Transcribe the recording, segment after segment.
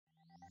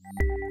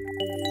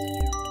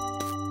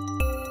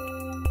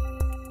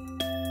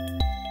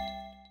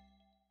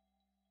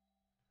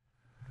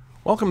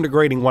Welcome to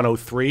Grading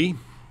 103.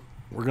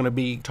 We're going to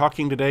be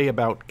talking today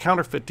about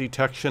counterfeit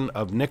detection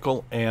of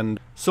nickel and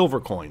silver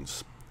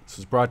coins. This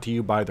is brought to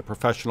you by the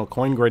Professional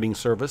Coin Grading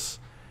Service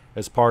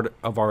as part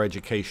of our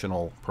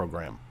educational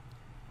program.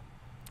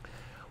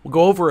 We'll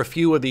go over a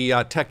few of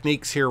the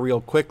techniques here real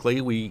quickly.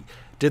 We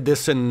did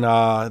this in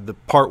the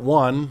part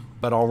one,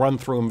 but I'll run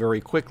through them very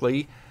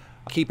quickly.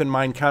 Keep in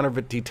mind,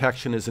 counterfeit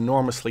detection is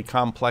enormously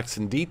complex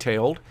and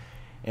detailed,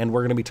 and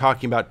we're going to be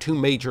talking about two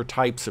major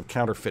types of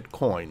counterfeit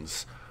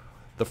coins.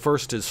 The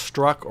first is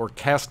struck or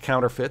cast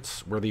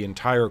counterfeits, where the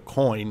entire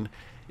coin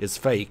is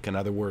fake. In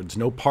other words,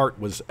 no part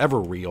was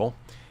ever real.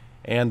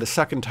 And the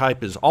second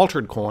type is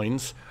altered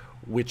coins,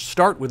 which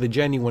start with a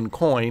genuine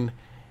coin,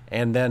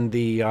 and then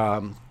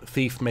the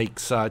thief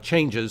makes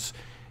changes,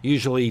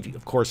 usually,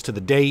 of course, to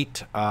the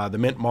date, the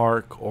mint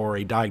mark, or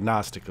a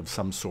diagnostic of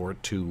some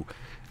sort to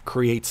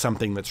create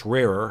something that's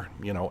rarer,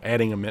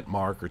 adding a mint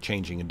mark or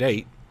changing a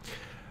date.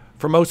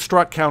 For most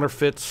struck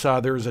counterfeits,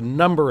 there's a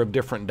number of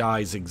different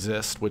dyes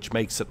exist, which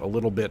makes it a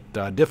little bit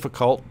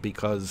difficult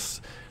because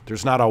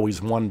there's not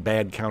always one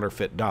bad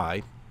counterfeit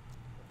dye.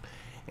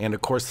 And of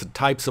course, the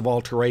types of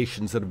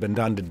alterations that have been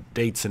done to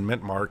dates and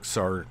mint marks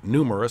are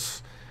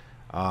numerous.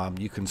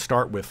 You can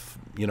start with,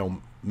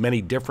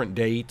 many different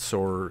dates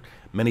or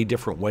many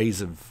different ways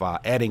of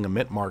adding a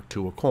mint mark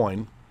to a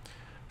coin.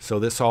 So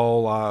this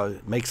all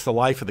makes the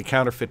life of the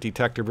counterfeit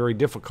detector very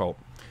difficult.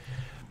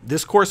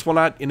 This course will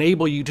not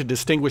enable you to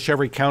distinguish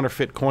every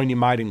counterfeit coin you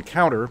might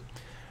encounter,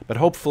 but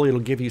hopefully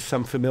it'll give you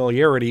some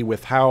familiarity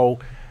with how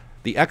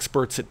the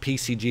experts at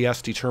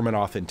PCGS determine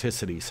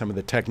authenticity, some of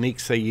the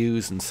techniques they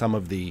use, and some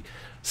of the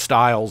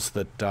styles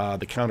that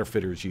the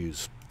counterfeiters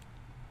use.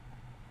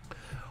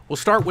 We'll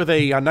start with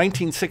a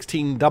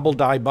 1916 double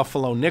die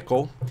buffalo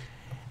nickel.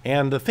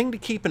 And the thing to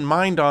keep in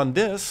mind on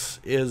this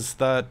is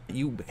that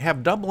you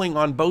have doubling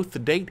on both the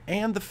date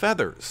and the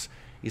feathers.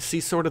 You see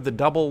sort of the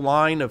double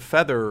line of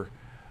feather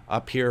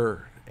up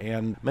here,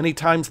 and many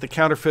times the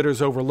counterfeiters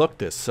overlook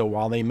this. So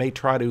while they may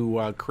try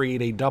to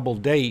create a double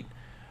date,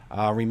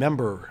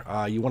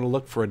 remember you want to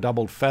look for a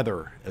doubled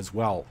feather as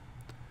well.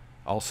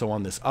 Also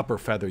on this upper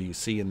feather you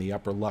see in the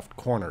upper left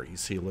corner, you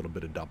see a little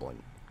bit of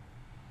doubling.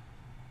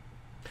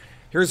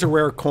 Here's a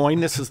rare coin.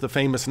 This is the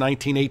famous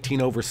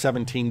 1918 over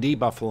 17D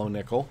buffalo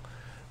nickel.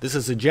 This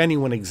is a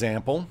genuine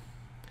example,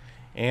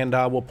 and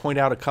we'll point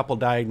out a couple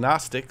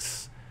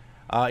diagnostics.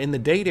 In the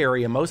date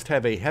area, most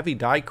have a heavy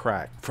die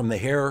crack from the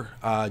hair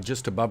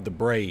just above the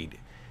braid.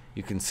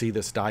 You can see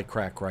this die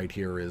crack right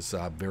here is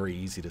very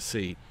easy to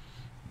see.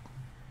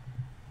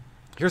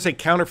 Here's a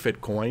counterfeit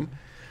coin.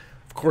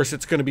 Of course,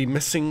 it's going to be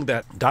missing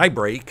that die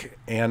break,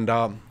 and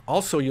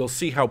also you'll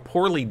see how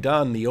poorly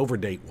done the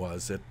overdate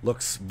was. It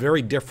looks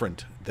very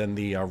different than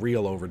the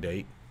real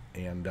overdate,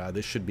 and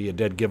this should be a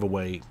dead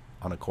giveaway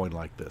on a coin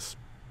like this.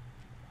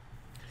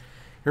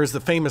 Here's the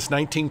famous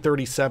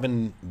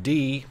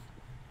 1937D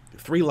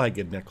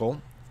three-legged nickel.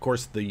 Of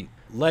course, the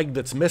leg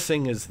that's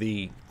missing is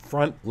the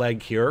front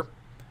leg here.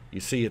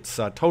 You see it's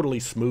totally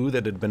smooth.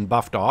 It had been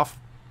buffed off.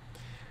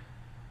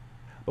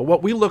 But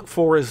what we look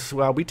for is,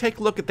 we take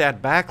a look at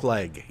that back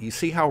leg. You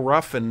see how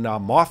rough and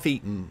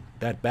moth-eaten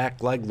that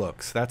back leg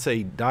looks. That's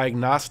a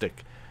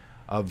diagnostic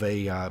of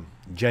a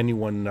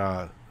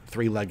genuine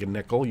three-legged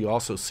nickel. You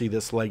also see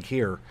this leg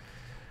here.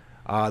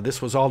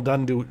 This was all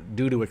done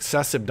due to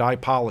excessive die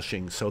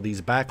polishing, so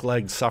these back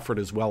legs suffered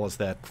as well as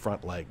that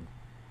front leg.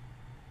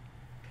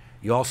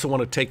 You also want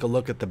to take a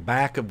look at the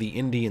back of the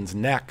Indian's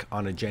neck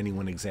on a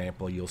genuine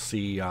example. You'll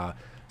see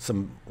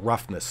some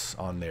roughness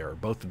on there.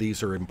 Both of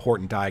these are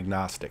important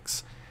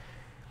diagnostics.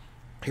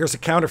 Here's a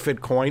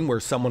counterfeit coin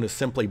where someone has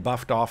simply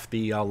buffed off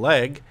the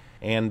leg,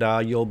 and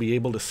you'll be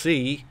able to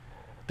see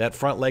that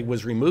front leg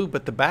was removed,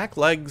 but the back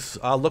legs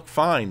look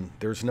fine.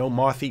 There's no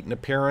moth-eaten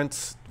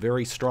appearance.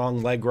 Very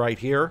strong leg right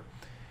here.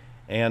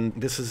 And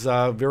this is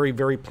very,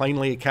 very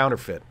plainly a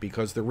counterfeit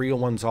because the real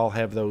ones all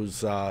have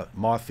those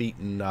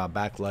moth-eaten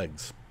back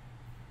legs.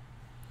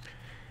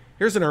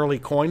 Here's an early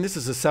coin. This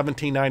is a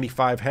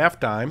 1795 half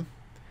dime.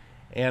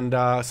 And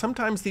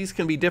sometimes these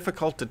can be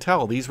difficult to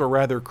tell. These were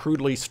rather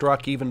crudely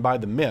struck even by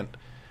the mint.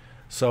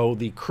 So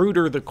the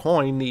cruder the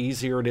coin, the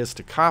easier it is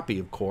to copy,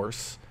 of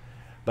course.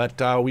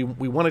 But we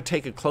want to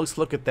take a close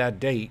look at that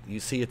date. You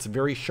see it's a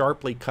very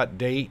sharply cut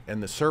date,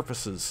 and the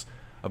surfaces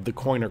of the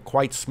coin are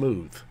quite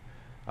smooth.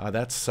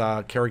 That's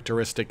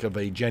characteristic of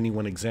a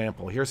genuine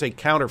example. Here's a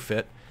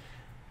counterfeit.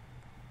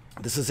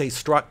 This is a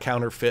struck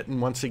counterfeit,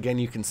 and once again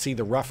you can see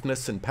the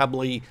roughness and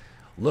pebbly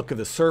look of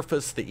the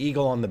surface. The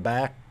eagle on the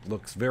back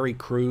looks very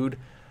crude.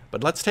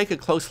 But let's take a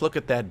close look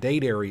at that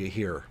date area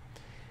here.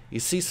 You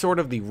see sort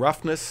of the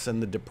roughness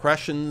and the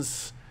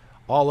depressions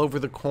all over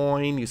the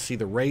coin. You see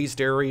the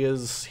raised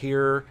areas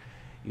here.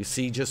 You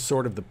see just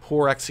sort of the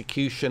poor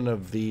execution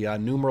of the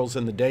numerals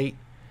in the date.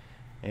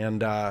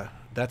 And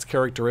that's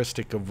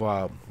characteristic of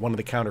one of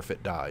the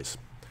counterfeit dies.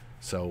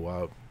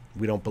 So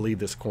we don't believe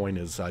this coin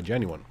is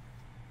genuine.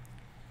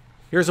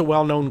 Here's a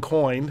well-known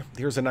coin.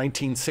 Here's a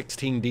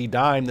 1916D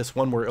dime. This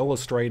one we're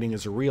illustrating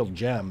is a real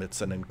gem.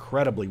 It's an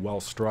incredibly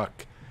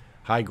well-struck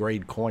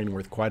high-grade coin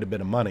worth quite a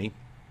bit of money.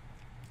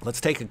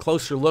 Let's take a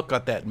closer look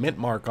at that mint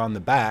mark on the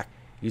back.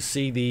 You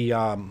see the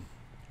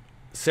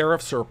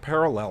serifs are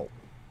parallel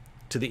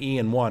to the E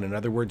and 1. In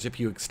other words, if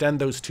you extend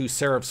those two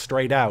serifs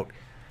straight out,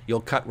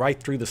 you'll cut right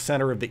through the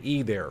center of the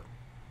E there.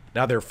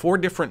 Now, there are 4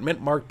 different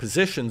mint mark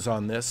positions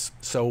on this,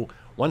 so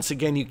once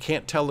again, you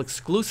can't tell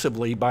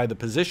exclusively by the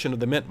position of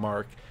the mint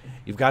mark.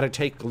 You've got to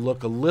take a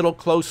look a little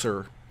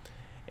closer.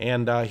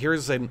 And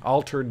here's an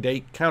altered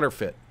date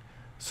counterfeit.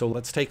 So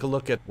let's take a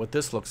look at what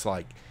this looks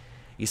like.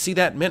 You see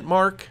that mint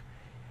mark?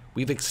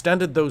 We've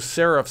extended those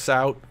serifs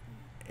out,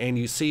 and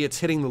you see it's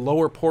hitting the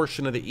lower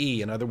portion of the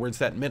E. In other words,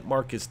 that mint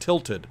mark is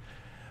tilted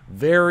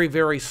very,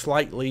 very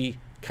slightly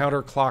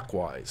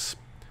counterclockwise.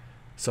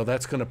 So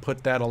that's going to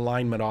put that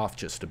alignment off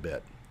just a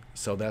bit.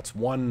 So that's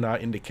one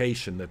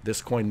indication that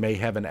this coin may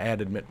have an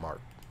added mint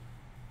mark.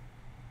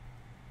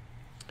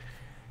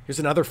 Here's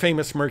another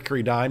famous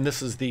mercury dime.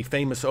 This is the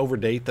famous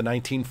overdate, the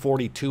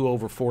 1942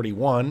 over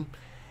 41.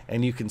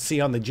 And you can see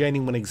on the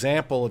genuine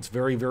example, it's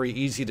very, very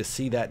easy to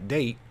see that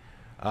date,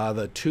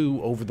 the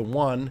 2 over the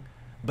 1.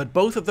 But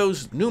both of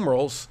those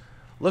numerals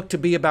look to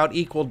be about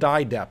equal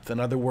die depth. In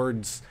other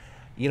words,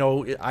 you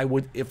know,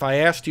 if I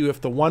asked you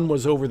if the 1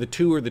 was over the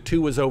 2 or the 2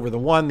 was over the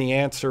 1, the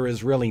answer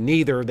is really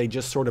neither. They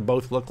just sort of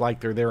both look like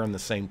they're there in the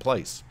same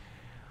place.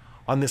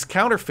 On this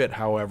counterfeit,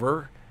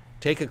 however,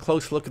 take a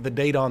close look at the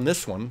date on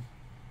this one.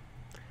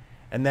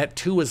 And that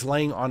 2 is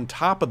laying on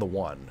top of the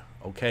 1,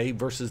 okay,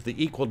 versus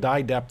the equal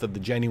die depth of the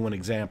genuine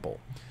example.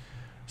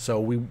 So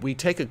we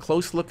take a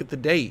close look at the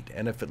date,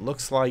 and if it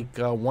looks like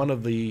one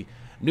of the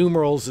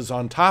numerals is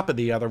on top of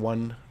the other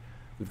one,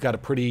 we've got a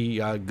pretty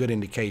good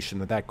indication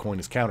that that coin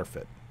is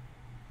counterfeit.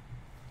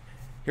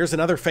 Here's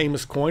another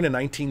famous coin, a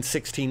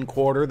 1916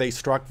 quarter. They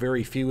struck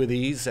very few of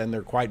these, and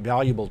they're quite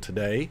valuable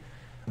today.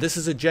 This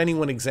is a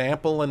genuine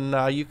example,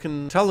 and you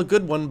can tell a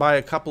good one by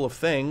a couple of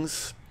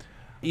things.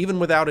 Even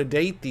without a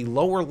date, the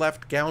lower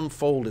left gown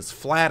fold is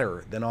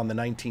flatter than on the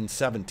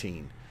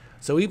 1917.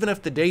 So even if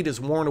the date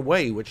is worn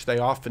away, which they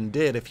often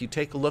did, if you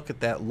take a look at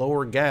that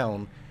lower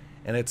gown,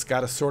 and it's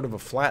got a sort of a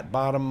flat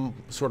bottom,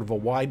 sort of a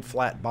wide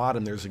flat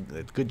bottom, there's a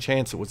good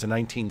chance it was a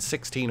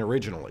 1916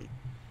 originally.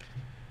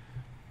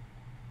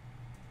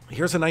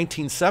 Here's a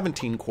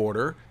 1917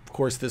 quarter. Of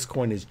course, this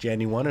coin is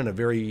genuine and a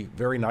very,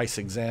 very nice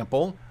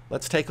example.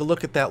 Let's take a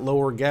look at that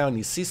lower gown.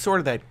 You see sort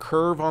of that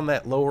curve on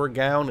that lower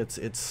gown?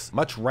 It's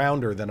much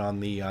rounder than on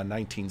the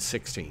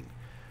 1916.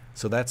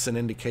 So that's an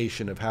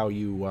indication of how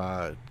you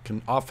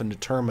can often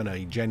determine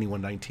a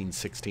genuine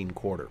 1916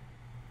 quarter.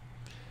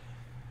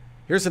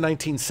 Here's a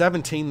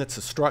 1917 that's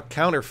a struck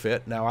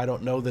counterfeit. Now, I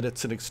don't know that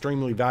it's an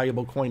extremely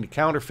valuable coin to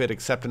counterfeit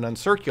except an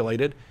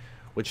uncirculated,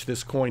 which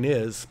this coin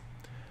is.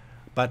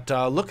 But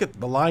look at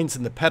the lines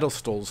in the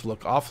pedestals,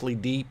 look awfully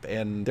deep,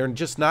 and they're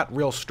just not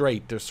real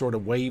straight. They're sort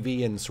of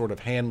wavy and sort of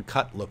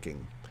hand-cut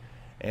looking.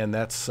 And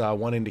that's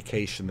one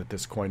indication that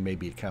this coin may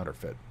be a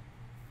counterfeit.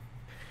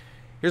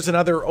 Here's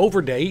another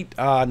overdate,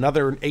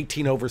 another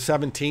 18 over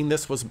 17.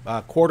 This was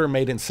a quarter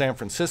made in San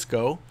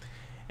Francisco.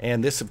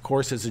 And this, of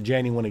course, is a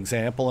genuine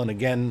example. And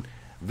again,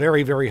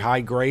 very, very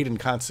high grade and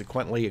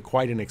consequently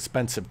quite an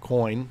expensive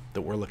coin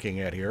that we're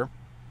looking at here.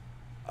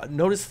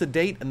 Notice the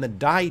date and the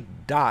die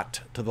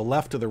dot to the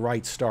left of the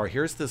right star.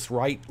 Here's this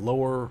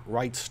lower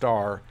right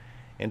star,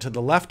 and to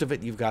the left of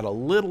it, you've got a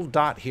little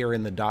dot here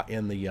in the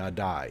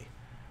die.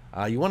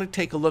 You want to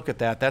take a look at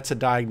that. That's a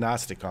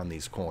diagnostic on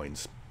these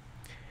coins.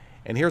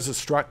 And here's a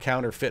struck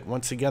counterfeit.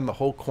 Once again, the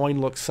whole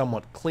coin looks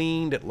somewhat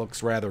cleaned. It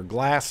looks rather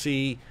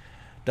glassy,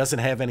 doesn't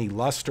have any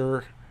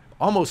luster,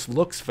 almost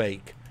looks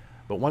fake.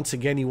 But once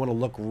again, you want to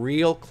look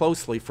real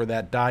closely for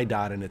that die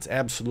dot, and it's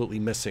absolutely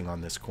missing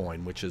on this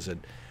coin, which is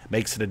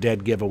makes it a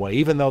dead giveaway,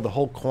 even though the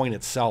whole coin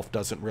itself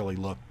doesn't really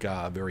look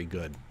very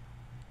good.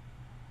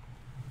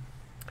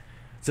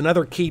 It's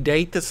another key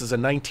date. This is a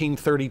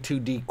 1932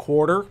 D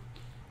quarter.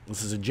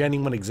 This is a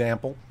genuine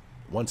example.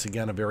 Once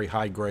again, a very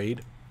high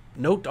grade.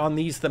 Note on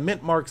these, the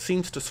mint mark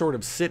seems to sort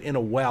of sit in a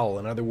well.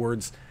 In other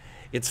words,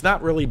 it's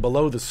not really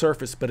below the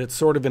surface, but it's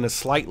sort of in a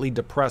slightly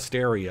depressed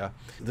area.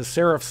 The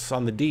serifs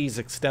on the Ds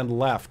extend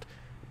left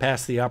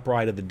past the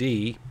upright of the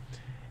D,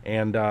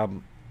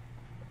 and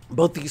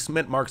both these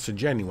mint marks are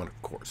genuine,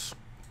 of course.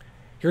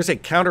 Here's a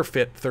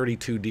counterfeit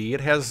 32D.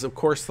 It has, of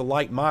course, the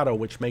light motto,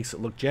 which makes it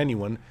look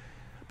genuine.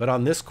 But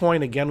on this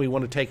coin, again, we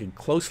want to take a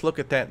close look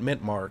at that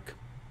mint mark.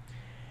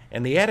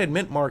 And the added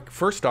mint mark,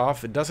 first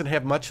off, it doesn't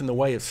have much in the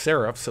way of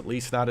serifs, at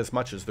least not as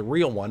much as the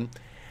real one.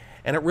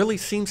 And it really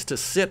seems to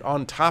sit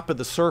on top of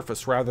the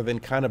surface rather than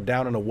kind of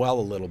down in a well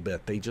a little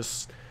bit. They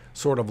just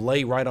sort of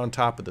lay right on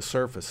top of the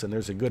surface. And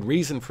there's a good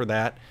reason for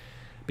that,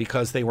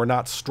 because they were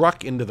not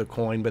struck into the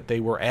coin, but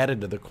they were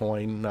added to the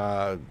coin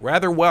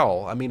rather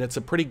well. I mean, it's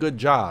a pretty good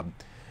job,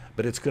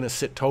 but it's going to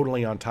sit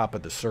totally on top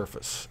of the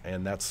surface,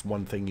 and that's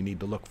one thing you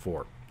need to look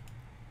for.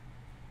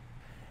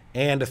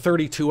 And a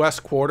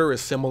 32S quarter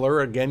is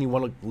similar. Again, you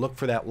want to look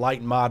for that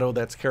light motto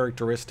that's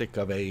characteristic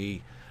of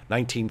a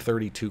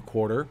 1932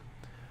 quarter.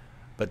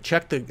 But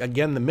check,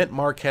 again, the mint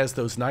mark has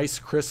those nice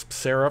crisp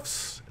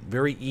serifs,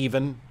 very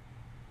even.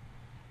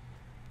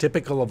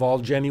 Typical of all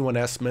genuine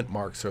S mint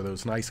marks are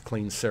those nice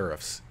clean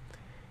serifs.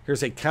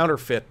 Here's a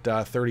counterfeit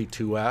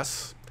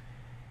 32S,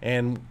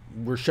 and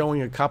we're showing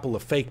a couple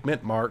of fake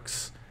mint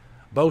marks.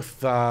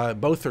 Both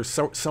are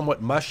somewhat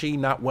mushy,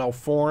 not well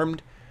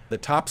formed. The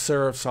top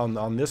serifs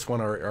on this one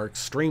are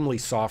extremely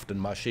soft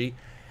and mushy,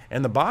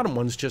 and the bottom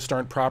ones just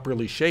aren't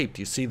properly shaped.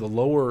 You see the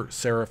lower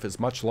serif is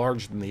much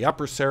larger than the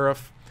upper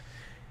serif.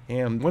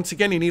 And once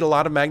again, you need a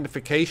lot of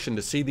magnification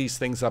to see these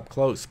things up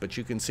close, but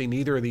you can see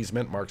neither of these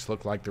mint marks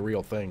look like the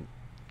real thing.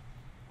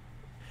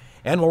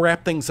 And we'll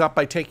wrap things up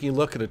by taking a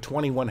look at a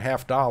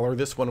 $21.50.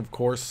 This one, of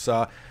course,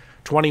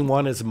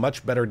 21 is a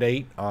much better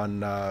date on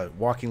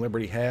Walking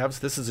Liberty halves.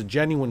 This is a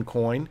genuine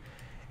coin,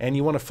 and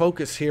you want to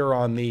focus here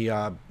on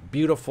the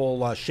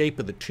beautiful shape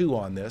of the 2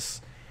 on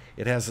this.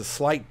 It has a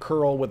slight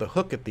curl with a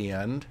hook at the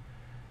end,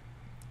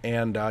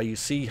 and you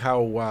see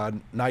how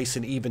nice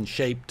and even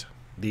shaped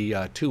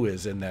the 2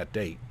 is in that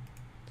date.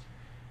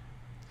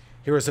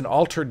 Here is an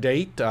altered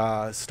date,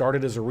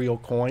 started as a real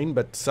coin,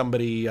 but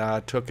somebody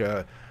took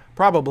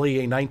probably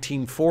a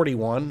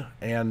 1941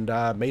 and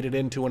made it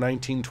into a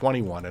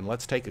 1921. And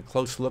let's take a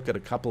close look at a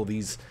couple of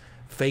these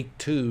fake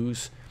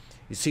 2s.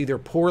 You see they're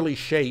poorly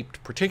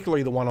shaped,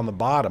 particularly the one on the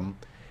bottom.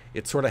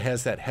 It sort of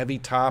has that heavy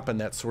top and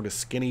that sort of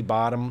skinny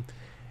bottom,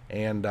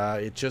 and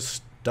it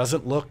just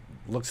doesn't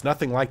looks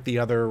nothing like the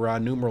other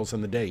numerals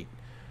in the date.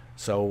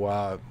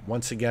 So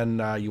once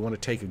again, you want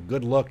to take a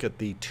good look at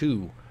the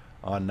 2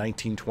 on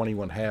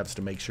 1921 halves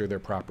to make sure they're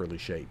properly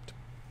shaped.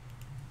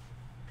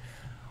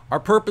 Our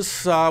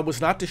purpose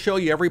was not to show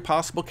you every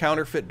possible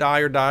counterfeit die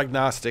or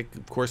diagnostic.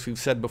 Of course, we've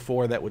said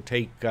before that would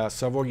take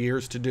several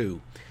years to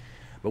do.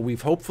 But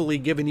we've hopefully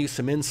given you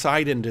some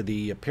insight into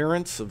the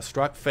appearance of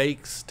struck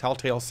fakes,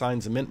 telltale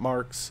signs of mint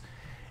marks,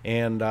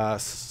 and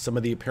some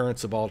of the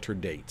appearance of altered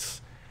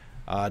dates.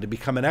 To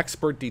become an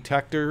expert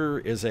detector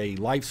is a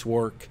life's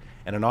work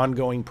and an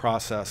ongoing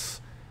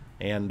process.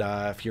 And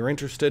if you're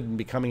interested in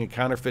becoming a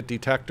counterfeit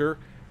detector,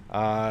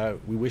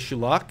 we wish you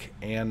luck.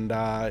 And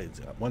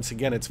once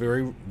again, it's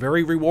very,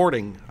 very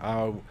rewarding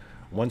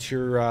once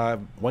you're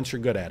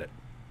good at it.